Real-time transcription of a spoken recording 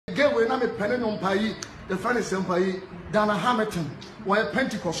we na me pene on pai the friend is pai Diana Hemilton where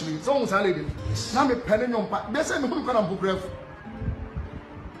Pentecost so on lady na me pene on pai be say me hu kana bograf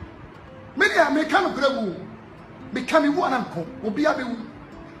me dia me kan grabu me kan me wu ananko obi abewu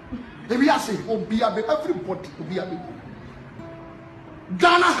ebi ase obi abe everybody obi abewu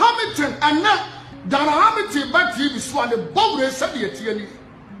Diana Hemilton and na Diana Hemilton back TV so and the bogre said the tiani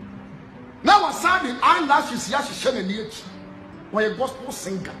now was sad the eyelashes ya she na ni echi why a gospel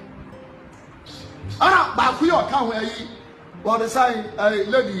singer ara ba ku yo ka ho ayi what the say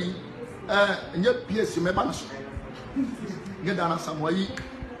lady nye Piesie me ba na so get Diana Asamoah yi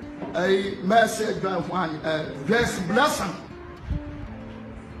message drive one dress blessing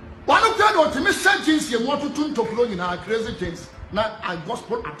one of them what me say things you want to tune to flow in our crazy things na a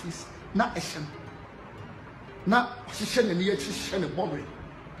gospel artist na eshem na shishe ne ye shishe ne bobre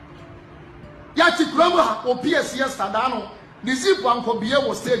ya ti krama o Piesie esther da no disipo anko biye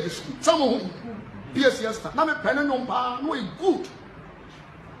wo stage school some ho Piesie esther na me pene no pa no e good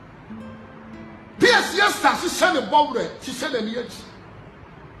Piesie esther shishe ne bobre shishe ne ye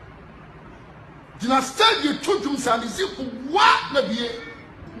Dina stage you to jum sa disipo wa na biye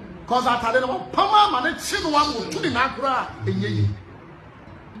cause atade no pama ma ne chi no wa mo to na kura enyeyi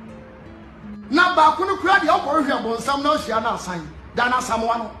na ba ko no kura de okoro hwe bonsam na ohia na asan Diana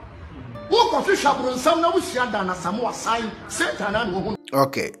Asamoah no wo ko fi hwa bonsam na wo hia Diana Asamoah asan Satan na wo.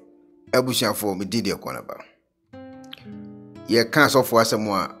 Okay, abusiafo me didi ko na ba ye kan sofo asem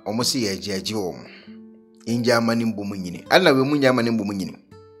a omo se ye agiagi wo mo inja mani mbom nyini ala we munya mani mbom nyini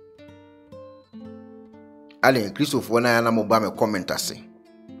ale Christopher na na mo ba me comment ase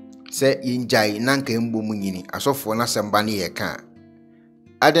se injai nanka mbom nyini asofo na semba ne ye kan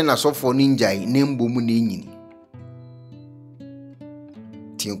ade na asofo ni injai ne mbom ne nyini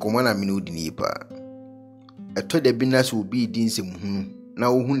tin komo na mini odi ni pa eto de bi na so obi di nsem hunu na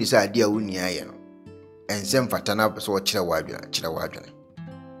wo hunu se ade a woni aye no ensem fata na so kire wadwene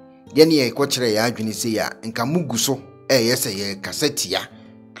ye ne ye ko kire ya adwene se ya nka mugu so yese ye kasetia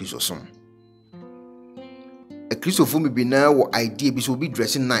Kristosom Christopher me bi na wo idea bi so be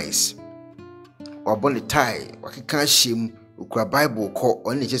dressing nice or bon the tie wakeka hiem okura bible ko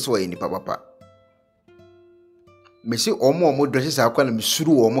on ne chese wo ye nipa papa me se omo dresses akwa na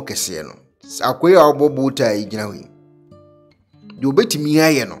misuru omo kese no akoye obobo tie gina wi de obetimi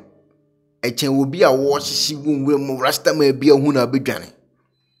aye no echen obi a wo hihyi wonwure mo rasta ma bia hu na bedwane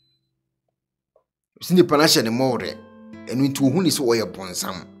sinipa na hye ne more enu nti hu ni se wo ye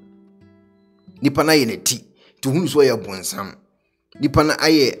bonsam nipa na ye ne ti to hu so ya bonsam nipa na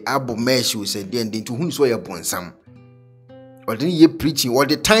aye abo mesh wo se den to hu so ya bonsam odin ye preaching all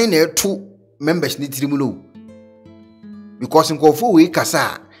the time na to members ni tirimu no because nkofo we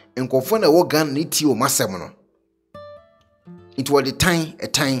kasa nkofo na wo gan ni ti o masem no it all the time a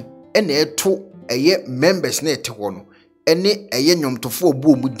time ene to eye members na ete ho no ene eye nwomtofo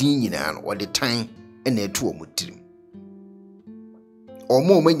obo mu din nyina no all the time ene to o mu tirim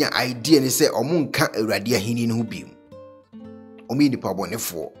omo manya idea ni se omo nka awurade ahini ne ho bi omo ni pa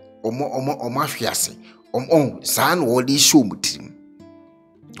bonefo omo ahwease omo saa na wo de show mutirim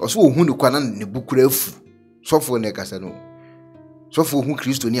oso ohun ni kwana ne bukura afu sofo ne kasa no sofo ohun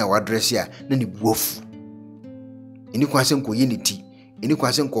Kristo ni a wadress ya na ne buofu eni kwase nko ye ne ti eni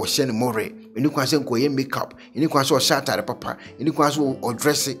kwase nko hye ne more eni kwase nko ye makeup eni kwase o shatare papa eni kwase o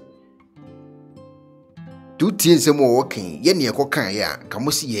dress tu tie nsem wo woken ye ne ekokan ya ka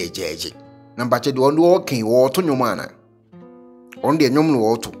mo si ye ejeje na mbache de ondo woken wo to nwoma na on de nwom no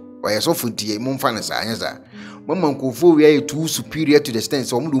wo to wa so funtie mo mfa ne sa anya za mama nkofo wi aye too superior to the extent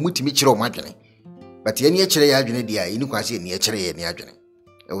so mo do mutimi kire o madwene but ye ne kire ya adwene dia eni kwase ne kire ye ne adwene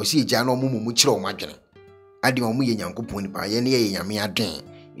e wo si eja na mu kire o madwene ade o mu ye nyankopon nipa ye ne ye nyame adwen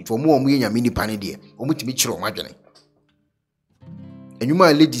ifo mu ye nyame nipa ne de o mutimi kire o madwene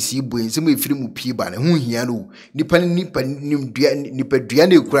enyuma ladies ibo ensem efiri mu pie ba ne hu hia no nipa dua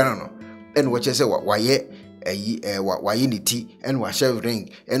na ekura no ene wo chese waye waye ne ti ene wa shave ring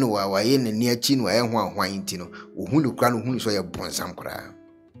ene waye ne ne achi no waye ho ahwan ti no ohun ne kura no hu so ye bonsam kura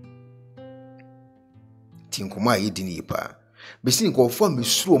tinkoma ye di ni pa besi nko fo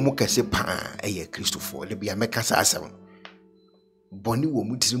mesuro mu kase pa eye Christopher le bia mekasa asem boni wo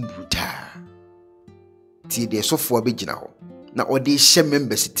mu tirim bruta ti de sofo abegina ho na ode hye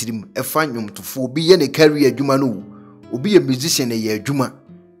members tirim efa nwomtofo obi ye ne carry adwuma no obi ye musician na ye adwuma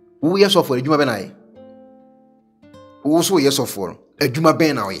wo ye sofo adwuma be na ye wo so ye sofo adwuma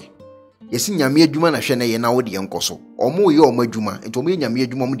ben na ye yesi nyame adwuma na hwe na ye na wo de enkoso omo ye omo adwuma enti omo ye nyame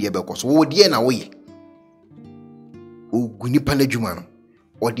adwuma mo de be koso wo de na wo ye oguni pa na adwuma no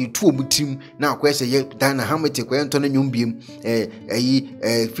or the two mutim now question yet Diana Hamilton kwa Anthony Nyumbim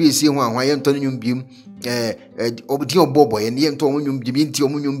Piesie why Anthony Nyumbim Obdio Bobo and the Anthony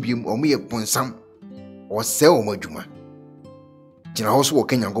Nyumbim or me upon some or sell Majuma. Jina also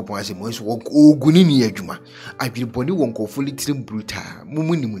working and go point as most walk Gunini Juma. I be body won't go fully trim bruta,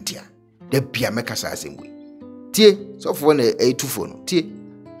 Mumuni Mutia. The Pia Macasa same way. Tie, so for a two phone. Tie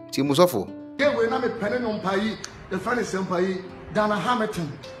Musofo. Here we not a penny on pie, the funny senpai, Diana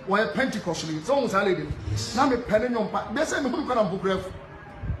Hamilton, why Pentecost, it's almost a lady. Now a penny on pie. They say, who can I book ref?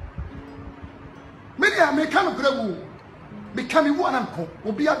 Maybe I may kind of grab becoming one uncle,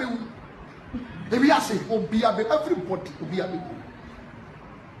 will be able. If we are saying, will be able, everybody will be able.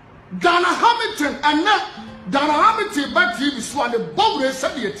 Diana Hamilton and now Diana Hamilton back to you one the Bob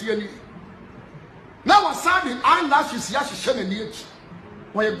said the now I saw the eyelashes Yashi Shannon H.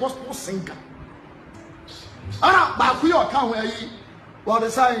 Why a gospel singer. But we are coming where you while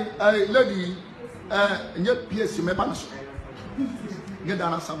the sign a lady and yet Piesie Mebanas. Get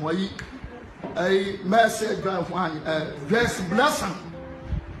Diana Asamoah a message dress blessing.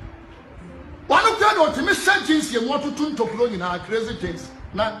 One of them to miss sentence you want to blow in our crazy things.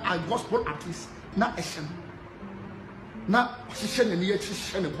 Na a gospel artist, na Eshen, na Shishen and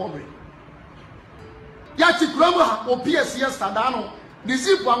Yeshen and Bobby. Yati Grandma or Piesie Stadano, the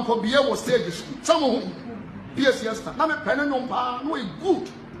zip one could be able to stage. Some of Piesie Stadano, not a penny on bar, no good.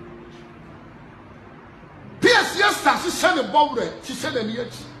 Piesie Shishen and Bobby, Shishen and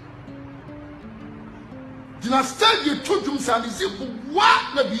Yech. Did I stand you two jumps and the zip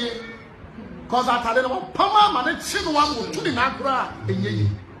what the beer? Because I tell you, Pama, man, it's one will to the Nakra in ye.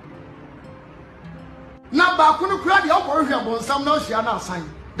 Now, Bakunu cried the opera on some no she had not signed.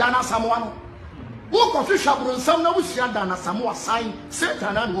 Diana Asamoah. Who could fish up on some no she had Diana Asamoah sign,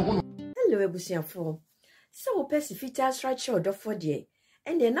 Satan and Woman. Hello, Ebusian for. So, Piesie features right shoulder for day.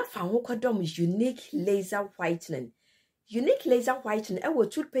 And then I found Wokadom is unique laser whitening. Unique laser whitening, I will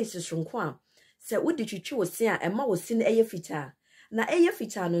toothpaste from Kwam. Say, what did you choose? Say, and ma was seen a fita. Na a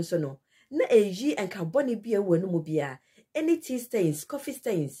fita no so no. Na eji and carboni beer wenu mubia. Any tea stains, coffee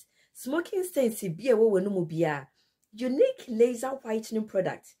stains, smoking stains beer wenu mubia. Unique laser whitening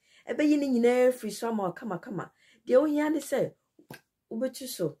product. Ebe yini nyine free swama kama. De onye say ubetu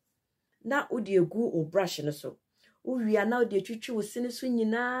so. Na udi egu o brush no so. Uwia na udi chuchu usini so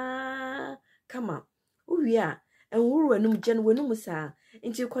nyina kama. Uwia and wuru wenu jen wenu musa.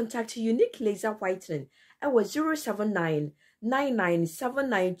 Into contact Unique Laser Whitening. Our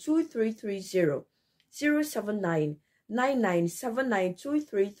 079-9979-2330.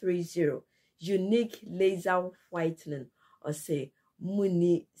 079-9979-2330. Unique Laser Whitening. Or say,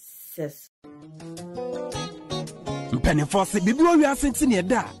 Muni Ses. Pennyfo se bibi o wi asenti ne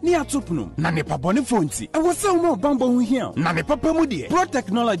da ne atopnum na ne pabone fonti e wo se mo bambo hu hia na ne papa mu de Pro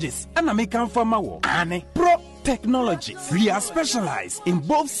Technologies ana me kan fama wo ane Pro Technologies. We are specialized in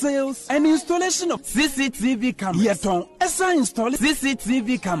both sales and installation of CCTV cameras. Yeton esa install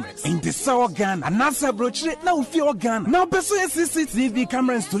CCTV cameras in the South Ghana and NASA brochure na ufi Ghana. Now person CCTV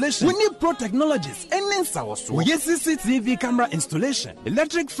camera installation. We need Pro Technologies and in South. We get CCTV camera installation,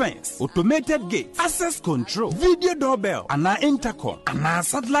 electric fence, automated gate, access control, video doorbell, and intercom, and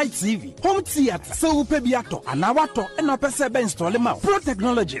satellite TV, home theater, so upebiato, and wato, and a person install them out. Pro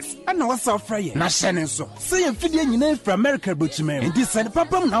Technologies and our software. Na shenen so. Fidye nyina from America brochime ndi send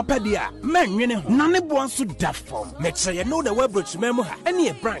papam na opedia manwene ho na ne bo anso da form me kye no the web brochime mu ha ene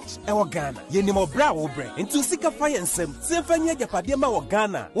e branch e wo Ghana ye ni mo bra wo bre nti sika fire nsem se fanya japade ma wo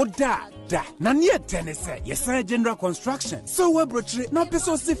Ghana wo da na ne tenese yesan general construction so web brochire na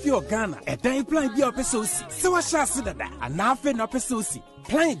peso si fi o Ghana e dan plan bi o peso si se wa sha se dada ana afi na peso si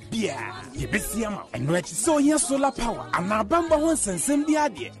plan bia ye besi ama eno achi so here solar power ana bamba ho nsensem bi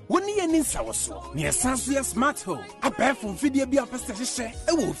ade woni ye ni nsawoso ne yesanso ye smart home abefo video bi apese hye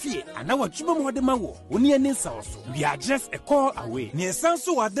e wo fie ana watwuma mo de ma wo woni ye ni nsawoso we are just a call away ne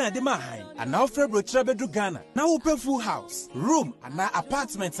yesanso wadan de ma han ana ofre brochire bedu Ghana na wo pe full house room ana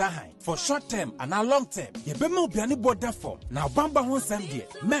apartment ahan for short term and a long term ye be ma obiane border form na bamba ho nsem de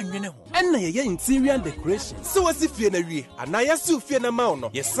manwene ho enna ye interior decoration so wasi fie na wie ana yesu fie na ma no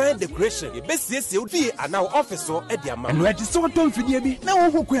ye sign decoration ye besiesie fie ana office o e dia ma eno edi so tom fidie bi na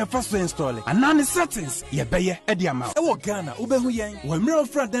wo hoku ya fa so install ana ne settings ye beye e dia ma e wo Ghana ubehu yen wo mre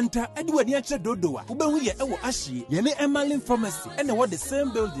ofra denta e di wani ache dodoa ubehu ye e wo ahie ye ne Emalin pharmacy e na wo the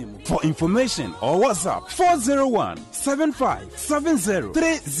same building. For information or WhatsApp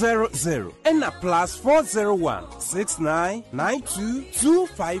 401-7570-300 and a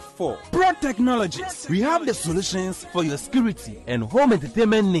 +401-6992-254. Pro Technologies. We have the solutions for your security and home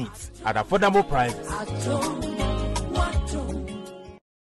entertainment needs at affordable prices.